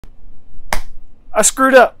I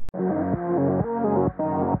screwed up.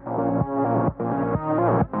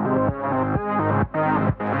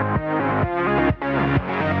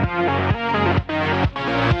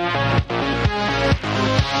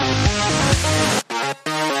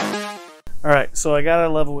 All right, so I got to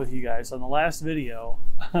level with you guys on the last video.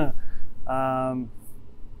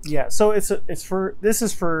 Yeah, so this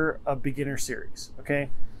is for a beginner series, okay?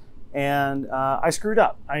 And I screwed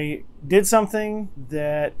up. I did something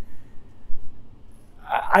that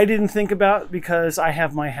I didn't think about because I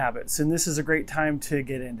have my habits, and this is a great time to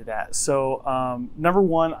get into that. So number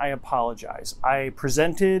one, I apologize. I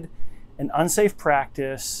presented an unsafe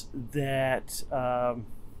practice that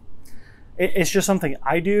it's just something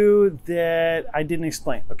I do that I didn't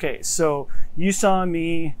explain. Okay, so you saw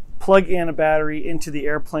me plug in a battery into the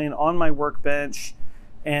airplane on my workbench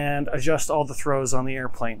and adjust all the throws on the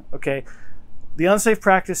airplane. Okay, the unsafe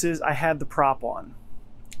practice is I had the prop on.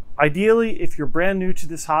 Ideally, if you're brand new to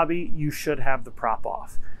this hobby, you should have the prop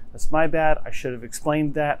off. That's my bad. I should have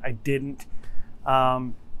explained that. I didn't.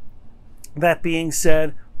 That being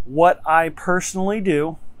said, what I personally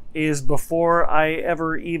do is before I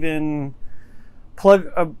ever even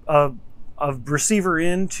plug a receiver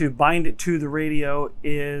in to bind it to the radio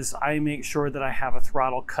is I make sure that I have a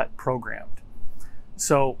throttle cut programmed.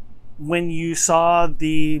 So when you saw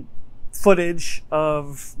the footage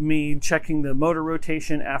of me checking the motor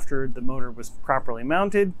rotation after the motor was properly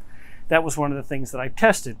mounted, that was one of the things that I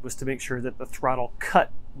tested, was to make sure that the throttle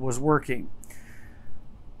cut was working.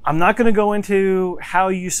 I'm not going to go into how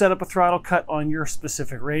you set up a throttle cut on your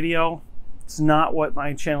specific radio. It's not what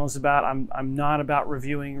my channel is about. I'm not about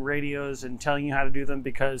reviewing radios and telling you how to do them,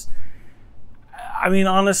 because I mean,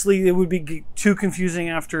 honestly, it would be too confusing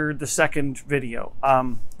after the second video.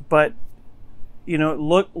 But you know,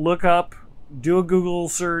 look up, do a Google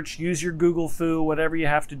search, use your Google foo, whatever you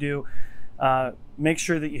have to do. Make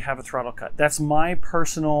sure that you have a throttle cut. That's my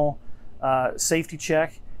personal safety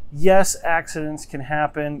check. Yes, accidents can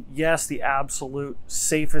happen. Yes, the absolute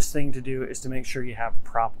safest thing to do is to make sure you have a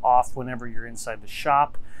prop off whenever you're inside the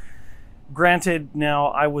shop. Granted, now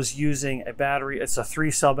I was using a battery. It's a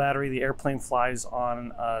 3-cell battery. The airplane flies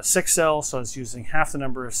on 6 cells, so it's using half the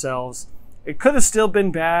number of cells. It could have still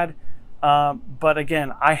been bad, but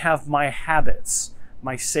again, I have my habits,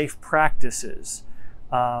 my safe practices.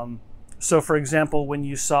 So for example, when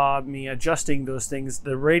you saw me adjusting those things,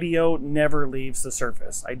 the radio never leaves the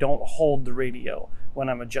surface. I don't hold the radio when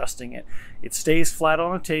I'm adjusting it. It stays flat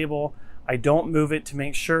on a table. I don't move it to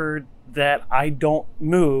make sure that I don't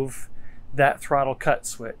move that throttle cut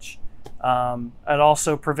switch. It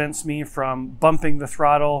also prevents me from bumping the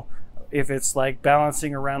throttle if it's like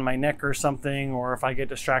balancing around my neck or something, or if I get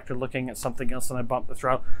distracted looking at something else and I bump the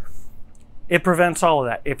throttle. It prevents all of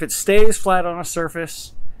that. If it stays flat on a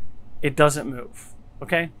surface, it doesn't move,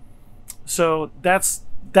 okay? So that's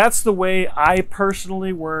the way I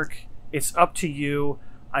personally work. It's up to you.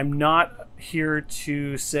 I'm not here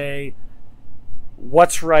to say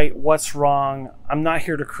what's right, what's wrong. I'm not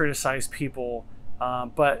here to criticize people,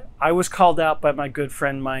 but I was called out by my good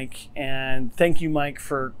friend Mike, and thank you, Mike,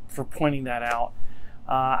 for pointing that out.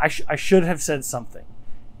 I should have said something,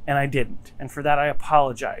 and I didn't, and for that I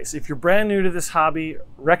apologize. If you're brand new to this hobby,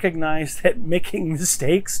 recognize that making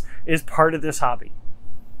mistakes is part of this hobby.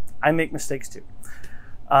 I make mistakes too.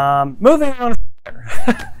 Moving on from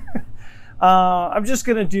there. I'm just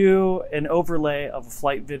going to do an overlay of a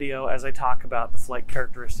flight video as I talk about the flight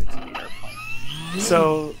characteristics of the airplane.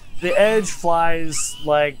 So the Edge flies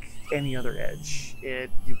like any other Edge.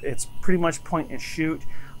 It's pretty much point and shoot.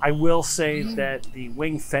 I will say that the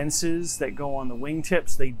wing fences that go on the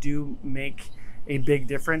wingtips, they do make a big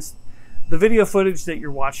difference. The video footage that you're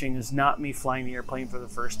watching is not me flying the airplane for the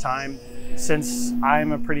first time. Since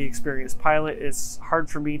I'm a pretty experienced pilot, it's hard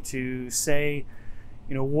for me to say,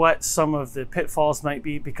 you know, what some of the pitfalls might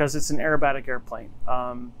be, because it's an aerobatic airplane.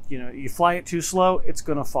 You know, you fly it too slow, it's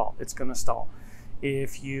going to fall, it's going to stall.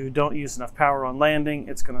 If you don't use enough power on landing,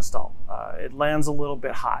 it's going to stall. It lands a little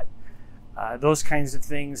bit hot. Those kinds of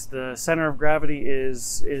things. The center of gravity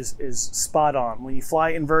is spot on. When you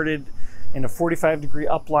fly inverted in a 45-degree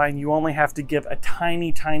upline, you only have to give a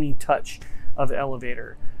tiny touch of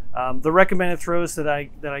elevator. The recommended throws that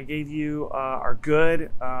I gave you are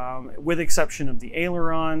good, with exception of the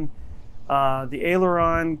aileron. The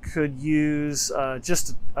aileron could use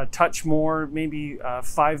just a touch more, maybe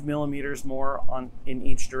 5 millimeters more in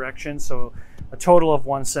each direction, so a total of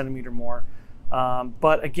 1 centimeter more.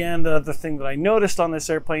 But again, the thing that I noticed on this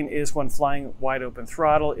airplane is when flying wide open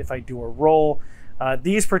throttle, if I do a roll,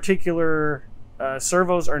 these particular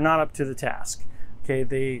servos are not up to the task. Okay,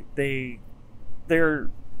 they're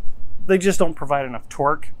they just don't provide enough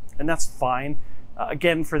torque, and that's fine.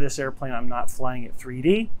 Again, for this airplane, I'm not flying it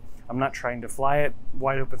 3D. I'm not trying to fly it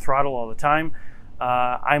wide open throttle all the time.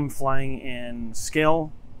 I'm flying in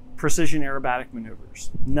scale, precision aerobatic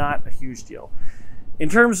maneuvers. Not a huge deal. In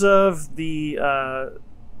terms of the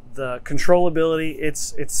controllability,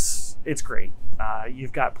 it's great.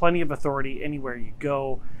 You've got plenty of authority anywhere you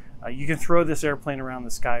go. You can throw this airplane around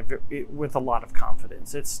the sky with a lot of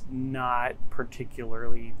confidence. It's not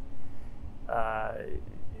particularly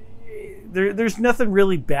there's nothing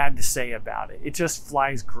really bad to say about it. It just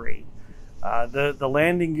flies great. The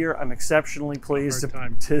landing gear, I'm exceptionally pleased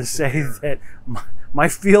to say that my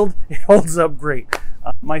field, it holds up great.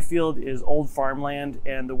 My field is old farmland,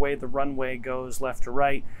 and the way the runway goes left to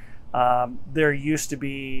right, there used to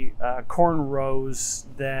be corn rows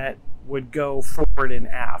that would go forward and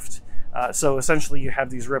aft. So essentially you have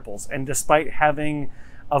these ripples, and despite having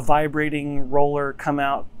a vibrating roller come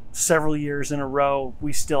out several years in a row,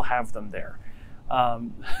 we still have them there.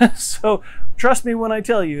 So trust me when I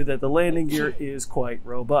tell you that the landing gear is quite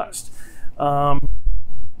robust. Other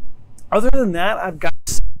than that, I've got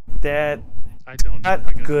that got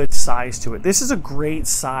a good size to it. This is a great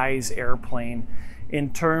size airplane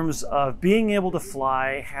in terms of being able to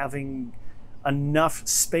fly, having enough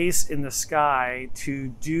space in the sky to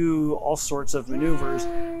do all sorts of maneuvers,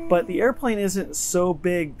 but the airplane isn't so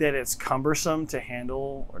big that it's cumbersome to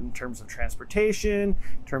handle in terms of transportation,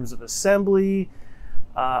 in terms of assembly.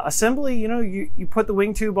 You know, you put the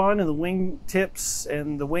wing tube on and the wing tips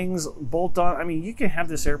and the wings bolt on. I mean, you can have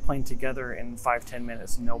this airplane together in 5-10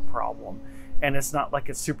 minutes, no problem. And it's not like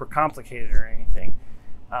it's super complicated or anything.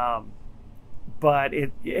 But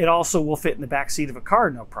it also will fit in the back seat of a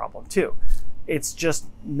car, no problem too. It's just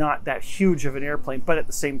not that huge of an airplane, but at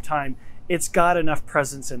the same time, it's got enough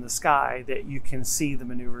presence in the sky that you can see the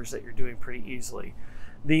maneuvers that you're doing pretty easily.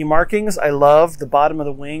 The markings, I love the bottom of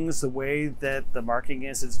the wings. The way that the marking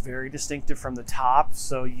is very distinctive from the top.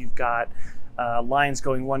 So you've got lines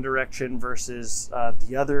going one direction versus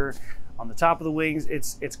the other on the top of the wings.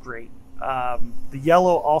 It's great. The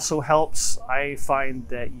yellow also helps. I find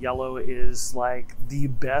that yellow is like the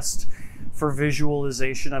best for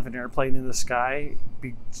visualization of an airplane in the sky.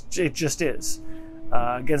 It just is.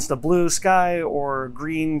 Against a blue sky or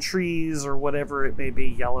green trees or whatever it may be,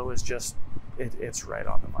 yellow is just, it's right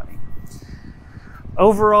on the money.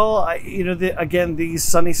 Overall, again, these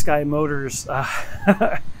Sunny Sky motors,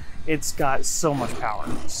 it's got so much power,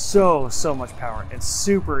 so much power. It's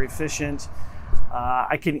super efficient.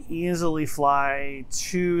 I can easily fly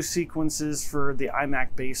 2 sequences for the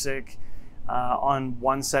iMac Basic on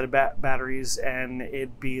one set of batteries, and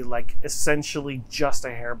it'd be like essentially just a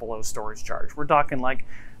hair below storage charge. We're talking like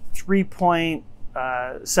 3.75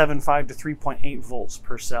 to 3.8 volts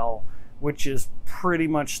per cell, which is pretty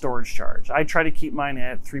much storage charge. I try to keep mine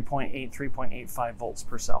at 3.8, 3.85 volts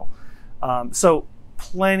per cell. So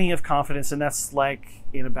plenty of confidence, and that's like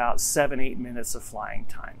in about 7-8 minutes of flying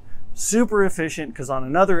time. Super efficient, because on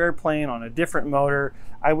another airplane on a different motor,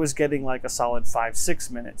 I was getting like a solid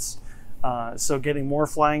 5-6 minutes. So getting more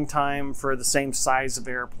flying time for the same size of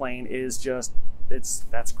airplane is just,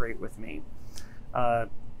 that's great with me.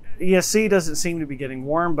 ESC doesn't seem to be getting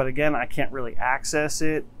warm, but again, I can't really access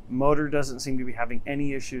it. Motor doesn't seem to be having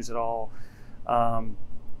any issues at all.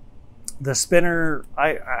 The spinner,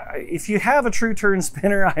 if you have a true turn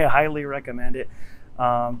spinner, I highly recommend it.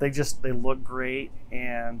 They look great,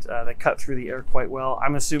 and they cut through the air quite well.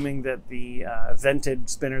 I'm assuming that the vented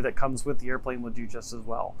spinner that comes with the airplane will do just as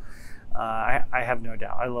well. I have no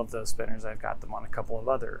doubt. I love those spinners. I've got them on a couple of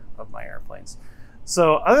other of my airplanes.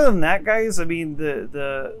 So other than that, guys, I mean,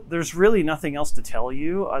 there's really nothing else to tell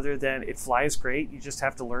you other than it flies great. You just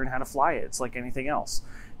have to learn how to fly it. It's like anything else.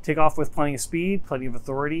 Take off with plenty of speed, plenty of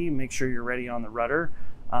authority. Make sure you're ready on the rudder.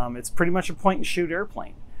 It's pretty much a point-and-shoot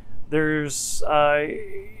airplane. There's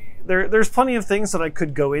plenty of things that I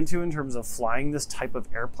could go into in terms of flying this type of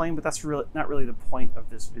airplane, but that's really not really the point of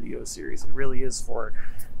this video series. It really is for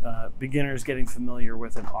beginners getting familiar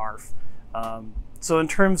with an ARF. So in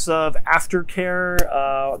terms of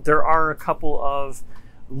aftercare, there are a couple of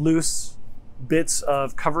loose bits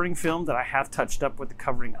of covering film that I have touched up with the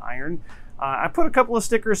covering iron. I put a couple of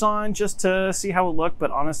stickers on just to see how it looked, but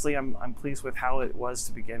honestly, I'm pleased with how it was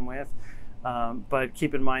to begin with. But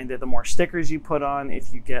keep in mind that the more stickers you put on,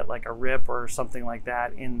 if you get like a rip or something like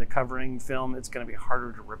that in the covering film, it's going to be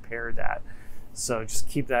harder to repair that. So just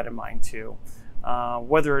keep that in mind too.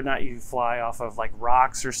 Whether or not you fly off of like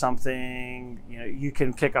rocks or something, you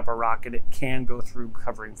can pick up a rock and it can go through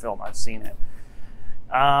covering film. I've seen it.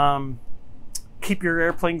 Keep your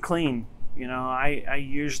airplane clean. You know, I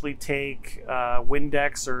usually take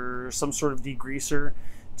Windex or some sort of degreaser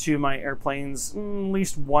to my airplanes at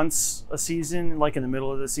least once a season, like in the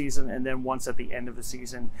middle of the season, and then once at the end of the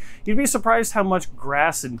season. You'd be surprised how much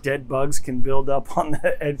grass and dead bugs can build up on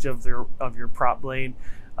the edge of your prop blade.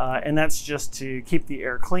 And that's just to keep the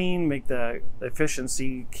air clean, make the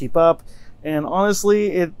efficiency keep up. And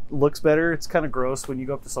honestly, it looks better. It's kind of gross when you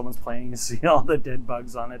go up to someone's plane, you see all the dead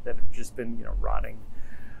bugs on it that have just been, you know, rotting.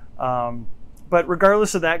 But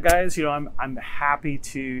regardless of that, guys, you know, I'm happy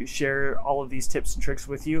to share all of these tips and tricks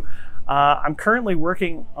with you. I'm currently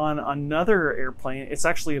working on another airplane. It's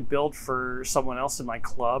actually a build for someone else in my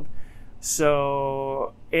club.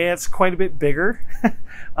 So it's quite a bit bigger.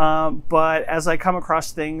 But as I come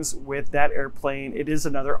across things with that airplane, it is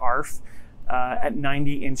another ARF, at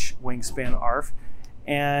 90-inch wingspan ARF.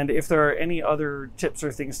 And if there are any other tips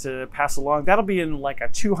or things to pass along, that'll be in like a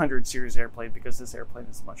 200 series airplane, because this airplane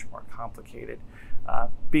is much more complicated,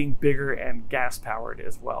 being bigger and gas powered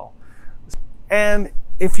as well. And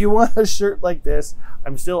if you want a shirt like this,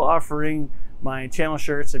 I'm still offering my channel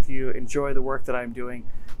shirts. If you enjoy the work that I'm doing,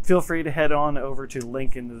 feel free to head on over to the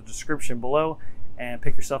link in the description below and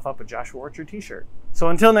pick yourself up a Joshua Orchard t-shirt. So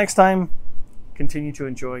until next time, continue to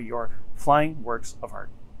enjoy your flying works of art.